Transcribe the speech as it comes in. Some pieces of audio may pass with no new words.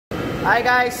Hi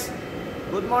guys,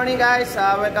 good morning guys.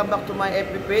 Welcome back to my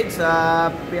FB page,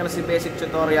 PLC Basic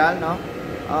Tutorial.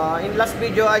 In last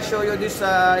video, I show you this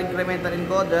incremental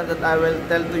encoder that I will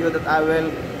tell to you that I will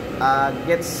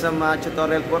get some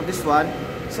tutorial for this one.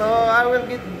 So I will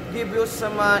give you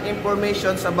some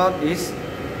informations about this.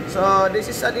 So this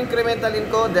is an incremental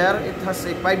encoder. It has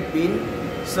a 5 pin.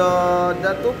 So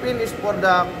the 2 pin is for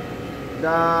the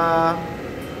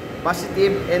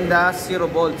positive and the 0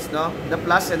 volts, the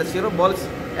plus and the 0 volts,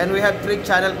 and we have 3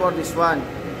 channel for this one.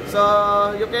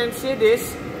 So you can see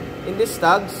this in these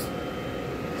tags: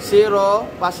 0,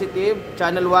 positive,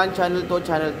 channel 1, channel 2,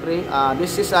 channel 3.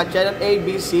 This is channel A,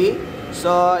 B, C.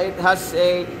 So it has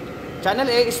a channel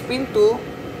A is pin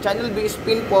 2, channel B is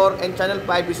pin 4, and channel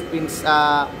 5 is pin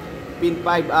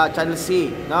 5, channel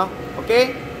C.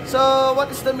 Okay, so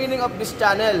what is the meaning of this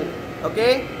channel?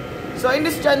 Okay, so in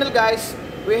this channel guys,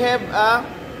 we have a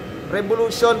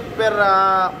revolution per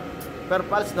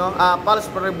pulse, pulse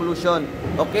per revolution.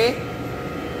 Okay,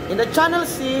 in the channel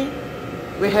C,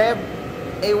 we have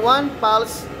a 1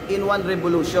 pulse in 1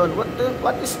 revolution.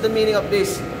 What is the meaning of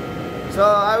this? So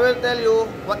I will tell you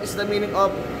what is the meaning of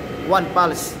 1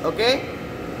 pulse. Okay,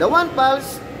 the 1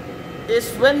 pulse is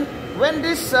when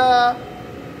this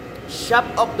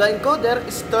shaft of the encoder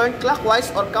is turned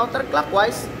clockwise or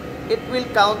counterclockwise, it will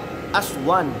count as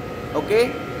 1.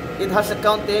 Okay, it has a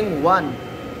counting 1.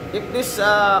 If this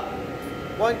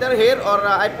pointer here, or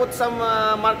I put some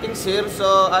markings here,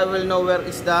 so I will know where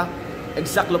is the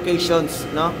exact locations,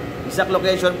 exact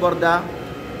location for the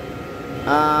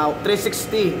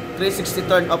 360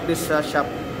 turn of this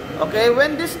shaft. Okay,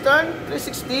 when this turn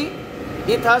 360,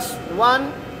 it has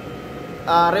 1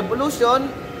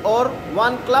 revolution or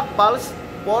 1 clock pulse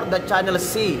for the channel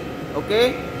C.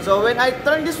 Okay, so when I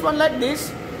turn this one like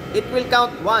this, it will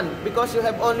count 1 because you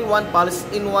have only 1 pulse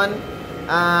in 1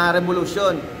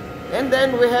 revolution. And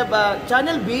then we have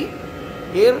channel B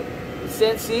here.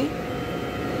 See,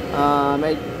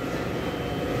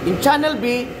 in channel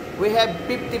B we have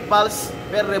 50 pulse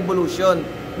per revolution,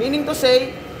 meaning to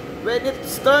say when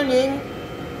it's turning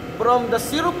from the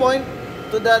 0 point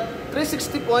to the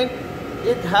 360 point,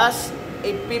 it has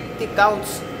a 50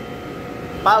 counts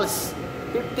pulse,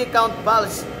 50 count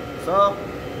pulse. So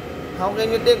how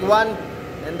can you take 1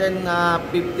 and then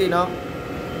 50,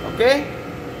 Okay,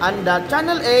 and the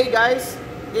channel A guys,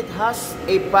 it has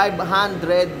a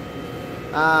 500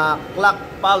 clock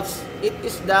pulse. It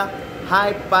is the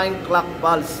high pine clock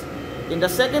pulse. In the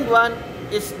second one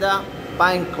is the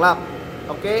pine clock.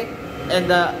 Okay, and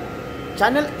the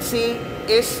channel C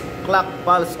is clock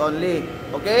pulse only.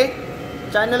 Okay,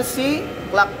 channel C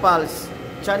clock pulse,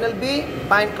 channel B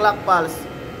pine clock pulse,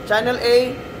 channel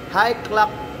A high clock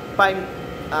pine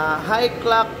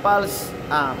clock pulse,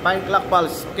 pine clock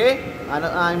pulse. Okay,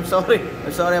 I'm sorry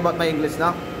about my English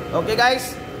now. Okay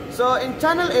guys, so in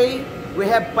channel A we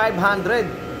have 500.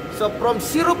 So from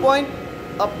 0 point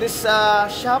of this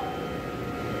shaft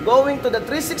going to the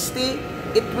 360,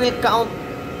 it will count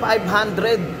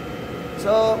 500.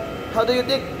 So how do you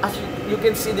think? As you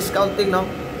can see this counting now.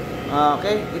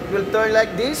 Okay, it will turn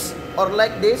like this or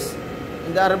like this.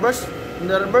 In the reverse,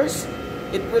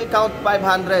 it will count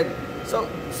 500.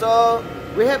 So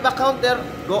we have a counter,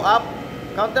 go up,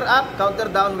 counter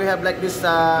down. We have like this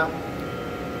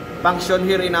function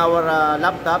here in our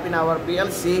laptop, in our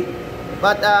PLC.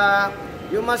 But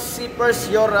you must see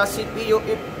first your CPU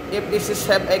if this is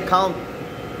have a count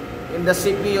in the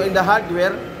CPU, in the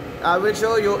hardware. I will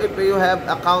show you if you have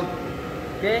a count.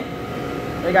 Okay,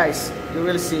 hey guys, you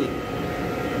will see.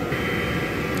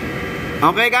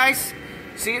 Okay guys,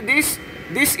 see this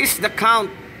is the count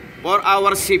for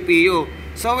our CPU.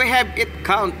 So we have it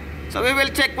count. So we will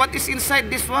check what is inside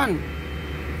this one.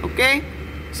 Okay,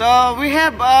 so we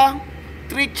have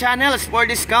 3 channels for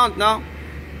this count.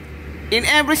 In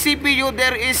every CPU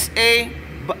there is a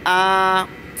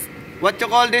what you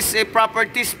call this, a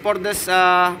properties for this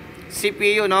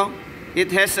CPU.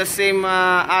 It has the same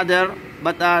other,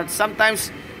 but sometimes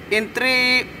in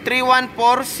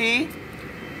 314C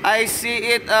I see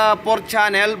it 4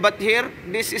 channel, but here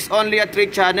this is only a 3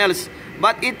 channels,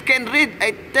 but it can read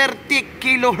a 30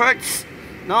 kilohertz,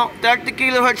 30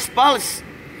 kilohertz pulse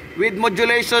with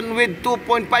modulation with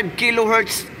 2.5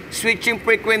 kilohertz switching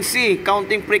frequency,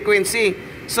 counting frequency.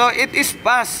 So it is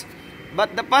fast,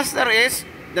 but the faster is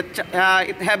that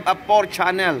it have a 4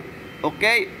 channel.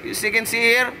 Okay, as you can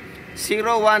see here,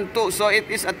 0, 1, 2. So it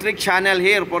is a 3 channel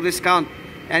here for this count,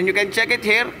 and you can check it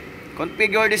here.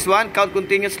 Configure this one, count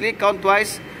continuously, count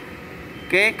twice.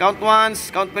 Okay, count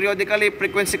once, count periodically,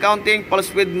 frequency counting,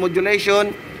 pulse width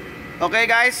modulation. Okay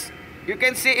guys, you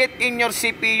can see it in your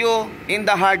CPU in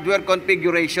the hardware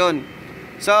configuration.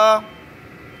 So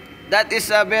that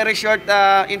is a very short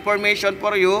information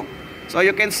for you. So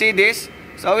you can see this.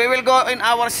 So we will go in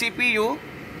our CPU.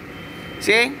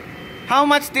 See how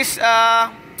much this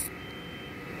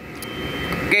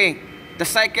okay, the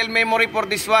cycle memory for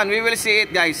this one. We will see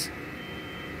it, guys.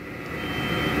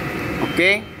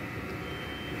 Okay,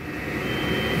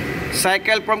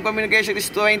 cycle from communication is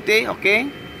 20.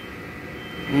 Okay.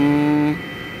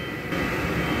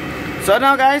 So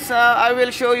now, guys, I will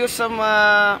show you some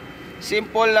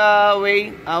simple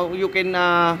way how you can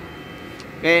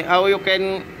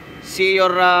see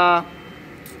your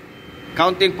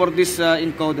counting for this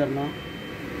encoder. No,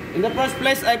 in the first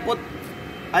place, I put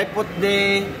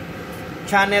the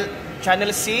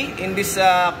channel C in this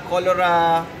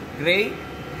color gray,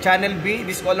 channel B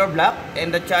this color black,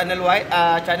 and the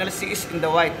channel C is in the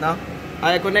white. No,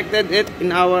 I connected it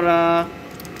in our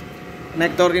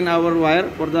connector in our wire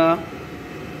for the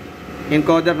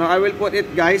encoder. Now I will put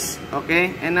it, guys.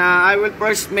 Okay, and I will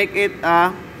first make it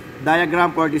a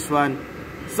diagram for this one.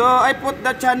 So I put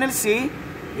the channel C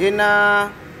in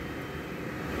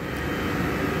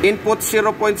input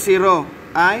 0.0,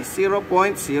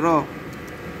 0.0,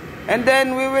 and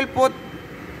then we will put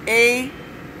a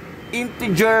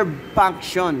integer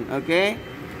function. Okay,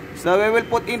 so we will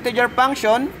put integer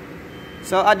function.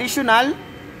 So additional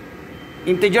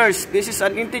integers. This is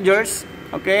an integers.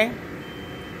 Okay,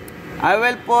 I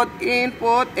will put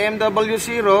input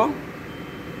MW0.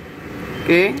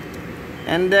 Okay,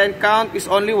 and then count is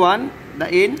only 1, the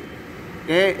in.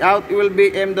 Okay, out will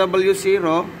be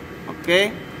MW0.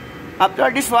 Okay, after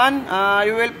this one,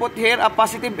 you will put here a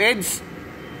positive edge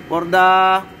for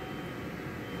the.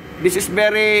 This is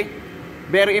very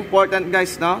important,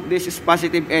 guys. No, this is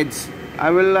positive edge. I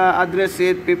will address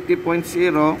it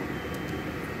 50.0.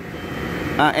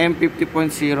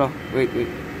 M50.0. Wait.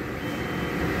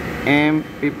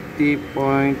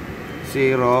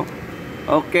 M50.0.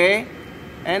 Okay.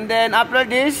 And then after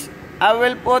this, I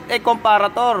will put a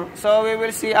comparator. So we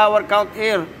will see our count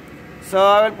here. So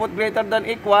I will put greater than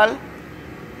equal.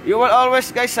 You will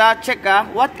always, guys, check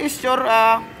what is your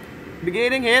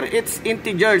beginning here. It's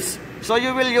integers. So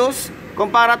you will use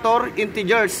comparator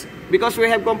integers because we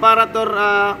have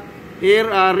comparator here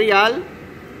real.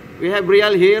 We have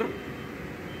real here.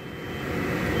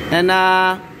 And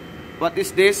what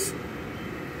is this?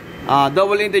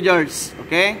 Double integers.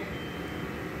 Okay.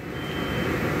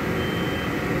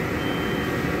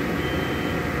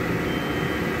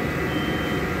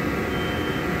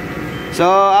 So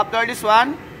after this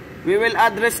one, we will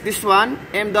address this one,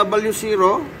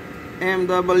 MW0.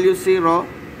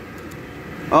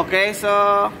 Okay,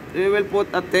 so we will put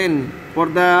a 10 for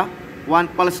the 1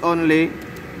 pulse only.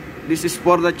 This is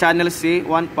for the channel C,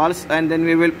 1 pulse, and then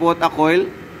we will put a coil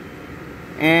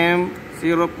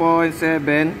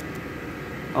M0.7.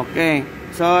 Okay,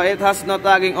 so it has no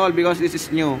tagging all because this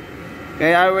is new.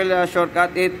 Okay, I will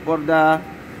shortcut it for the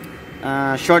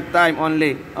short time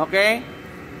only. Okay,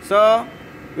 so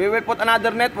we will put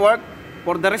another network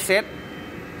for the reset.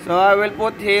 So I will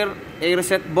put here a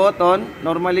reset button,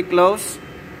 normally close,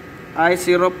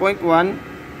 I0.1,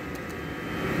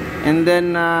 and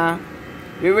then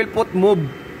we will put move.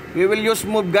 We will use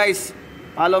move, guys.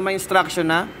 Follow my instruction.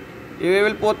 We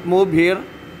will put move here.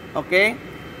 Okay,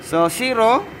 so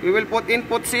 0, we will put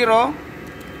input 0,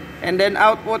 and then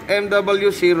output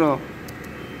MW0.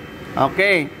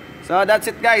 Okay, so that's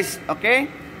it, guys. Okay,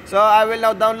 so I will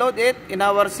now download it in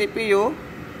our CPU.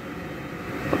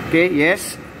 Okay,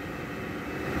 yes.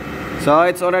 So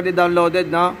it's already downloaded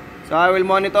now. So I will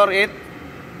monitor it.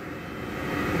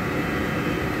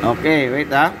 Okay, wait.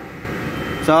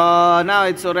 So now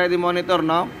it's already monitored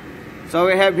now. So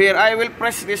we have here, I will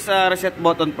press this reset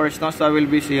button first now, so I will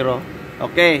be 0.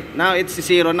 Okay, now it's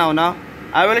 0 now.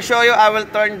 I will show you, I will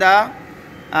turn the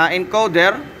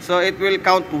encoder, so it will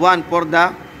count 1 for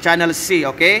the channel C.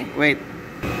 Okay, wait.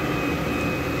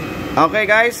 Okay,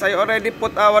 guys, I already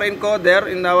put our encoder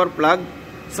in our plug.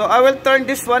 So I will turn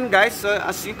this one, guys. So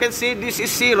as you can see, this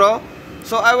is 0.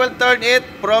 So I will turn it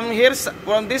from here,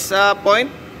 from this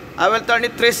point. I will turn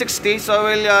it 360. So I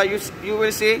will you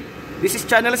will see this is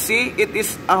channel C. It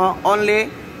is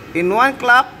only in 1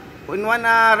 clock, in 1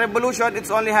 revolution. It's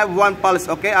only have 1 pulse.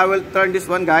 Okay, I will turn this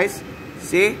one, guys.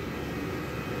 See,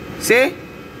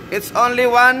 it's only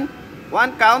one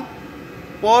count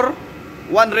for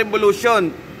 1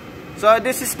 revolution. So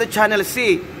this is the channel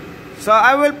C. So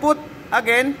I will put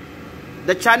again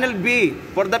the channel B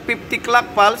for the 50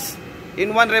 clock pulse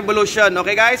in 1 revolution.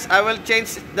 Okay, guys, I will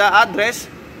change the address.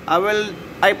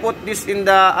 I put this in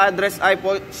the address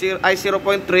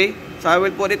I0.3. So I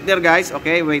will put it there, guys.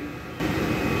 Okay, wait.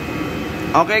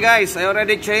 Okay, guys, I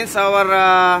already changed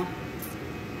our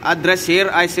address here,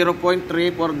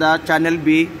 I0.3 for the channel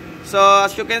B. So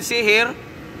as you can see here,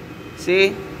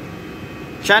 see,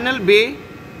 channel B,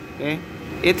 okay,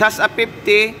 it has a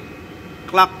 50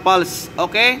 clock pulse.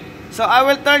 Okay, so I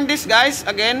will turn this, guys,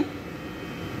 again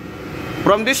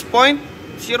from this point,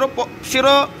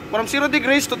 from 0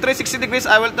 degrees to 360 degrees.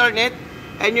 I will turn it,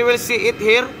 and you will see it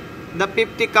here, the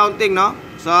 50 counting, no?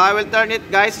 So I will turn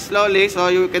it, guys, slowly so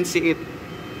you can see it.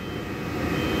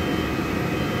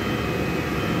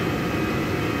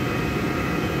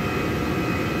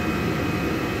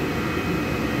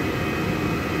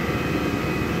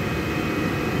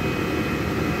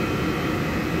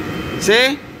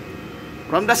 See,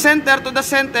 from the center to the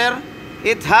center,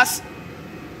 it has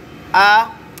a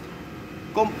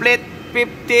complete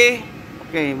 50.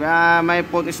 Okay, my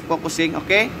phone is focusing.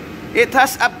 Okay, it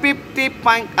has a 50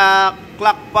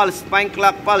 clock pulse, pine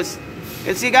clock pulse.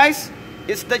 You see, guys,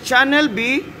 it's the channel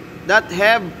B that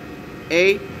have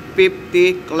a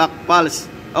 50 clock pulse.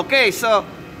 Okay, so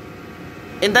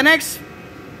in the next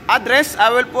address, I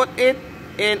will put it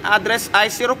in address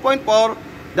I0.4.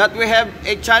 that we have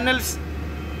a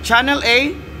channel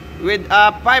A with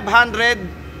a 500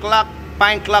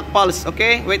 pine clock pulse.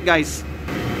 Okay, wait, guys.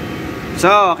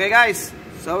 So okay, guys,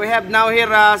 so we have now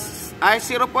here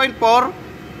I0.4.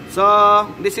 so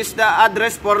this is the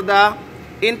address for the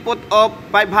input of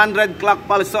 500 clock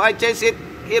pulse. So I changed it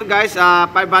here, guys,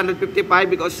 555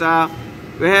 because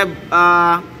we have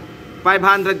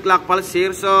 500 clock pulse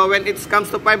here. So when it comes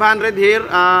to 500 here,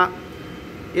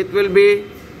 it will be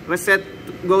reset,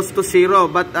 goes to 0,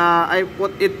 but I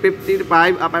put it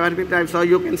 555 so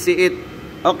you can see it.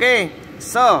 Okay,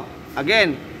 so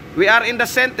again, we are in the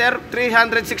center,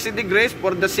 360 degrees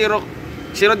for the 0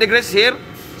 degrees here.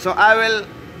 So I will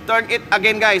turn it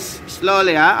again, guys,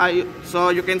 slowly, so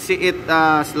you can see it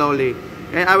slowly.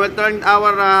 And I will turn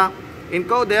our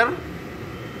encoder.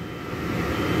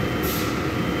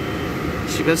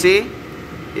 As you can see,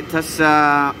 it has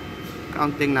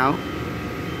counting now.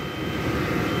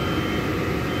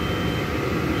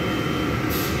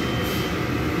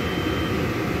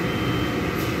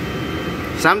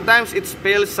 Sometimes it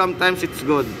fails, sometimes it's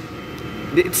good.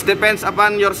 It depends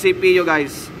upon your CPU,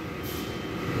 guys.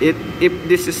 If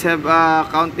this is have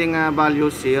counting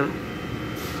values here,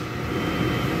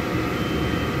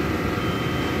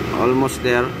 almost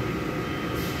there.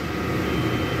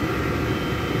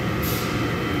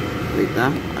 Wait,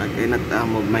 I cannot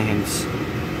move my hands.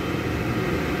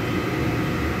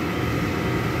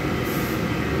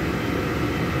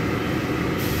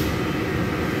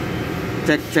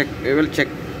 Check, we will check.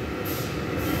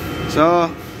 So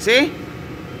see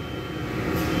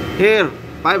here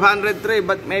 503,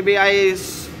 but maybe I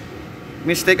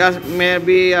mistake,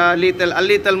 maybe a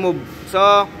little move,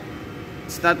 so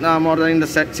it's not more than in the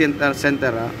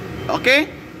center. Okay,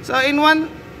 so in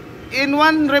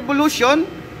one revolution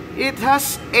it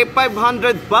has a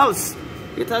 500 pulse,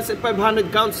 it has a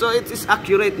 500 count, so it is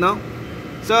accurate, no?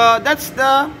 So that's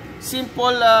the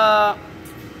simple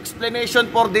explanation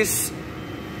for this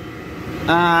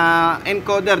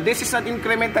encoder. This is an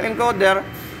incremental encoder,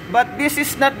 but this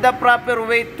is not the proper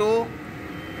way to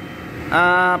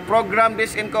program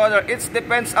this encoder. It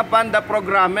depends upon the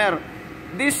programmer.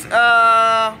 This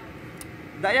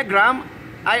diagram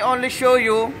I only show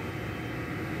you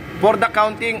for the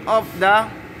counting of the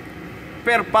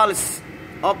per pulse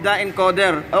of the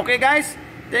encoder. Okay, guys,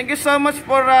 thank you so much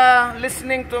for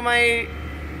listening to my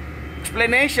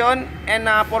explanation and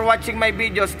for watching my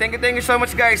videos. Thank you so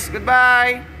much, guys.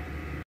 Goodbye.